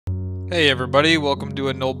Hey everybody, welcome to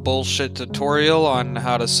a no bullshit tutorial on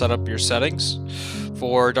how to set up your settings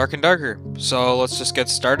for Dark and Darker. So let's just get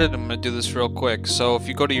started. I'm going to do this real quick. So if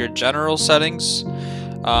you go to your general settings,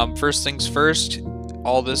 first things first,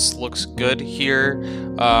 all this looks good here.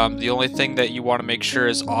 The only thing that you want to make sure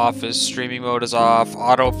is off is streaming mode is off,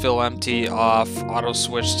 autofill empty off, auto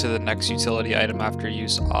switch to the next utility item after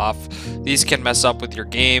use off. These can mess up with your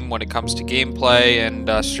game when it comes to gameplay,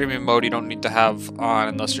 and streaming mode you don't need to have on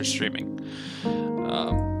unless you're streaming.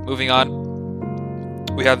 Moving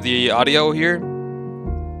on, we have the audio here.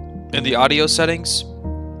 In the audio settings,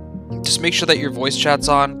 just make sure that your voice chat's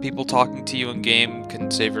on. People talking to you in game can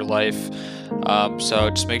save your life. So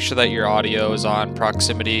just make sure that your audio is on.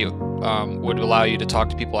 Proximity would allow you to talk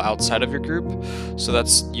to people outside of your group, so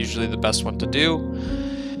that's usually the best one to do.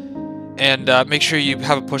 And make sure you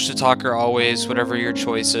have a push to talker always, whatever your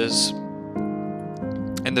choice is.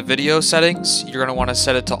 In the video settings, you're going to want to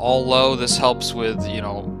set it to all low. This helps with,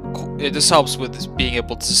 this helps with being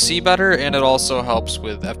able to see better, and it also helps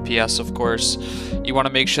with FPS, of course. You want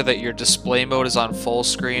to make sure that your display mode is on full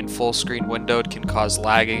screen. Full screen windowed can cause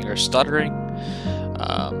lagging or stuttering.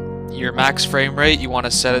 Your max frame rate, you want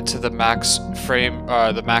to set it to the max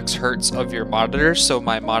hertz of your monitor. So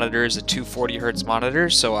my monitor is a 240 hertz monitor,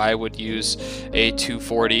 so I would use a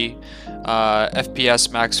 240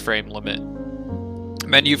 FPS max frame limit.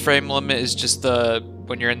 Menu frame limit is just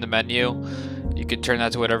when you're in the menu. You can turn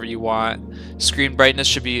that to whatever you want. Screen brightness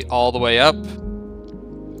should be all the way up.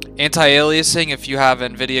 Anti-aliasing, if you have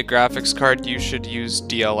NVIDIA graphics card, you should use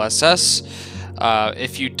DLSS.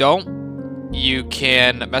 If you don't, you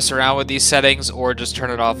can mess around with these settings or just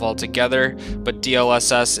turn it off altogether, but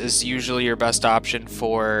DLSS is usually your best option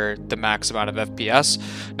for the max amount of FPS.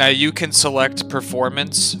 Now you can select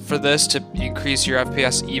performance for this to increase your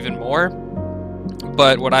FPS even more,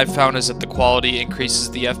 but what I've found is that the quality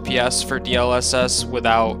increases the FPS for DLSS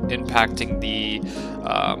without impacting the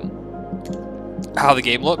how the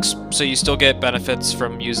game looks, so you still get benefits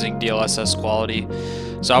from using DLSS quality.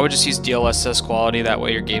 So I would just use DLSS quality, that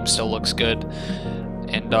way your game still looks good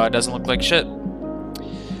and it doesn't look like shit.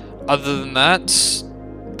 Other than that,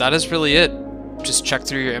 that is really it. Just check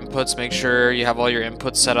through your inputs, make sure you have all your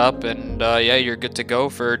inputs set up, and yeah, you're good to go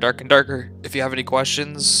for Dark and Darker. If you have any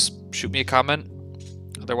questions, shoot me a comment.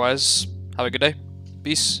 Otherwise, have a good day.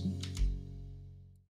 Peace.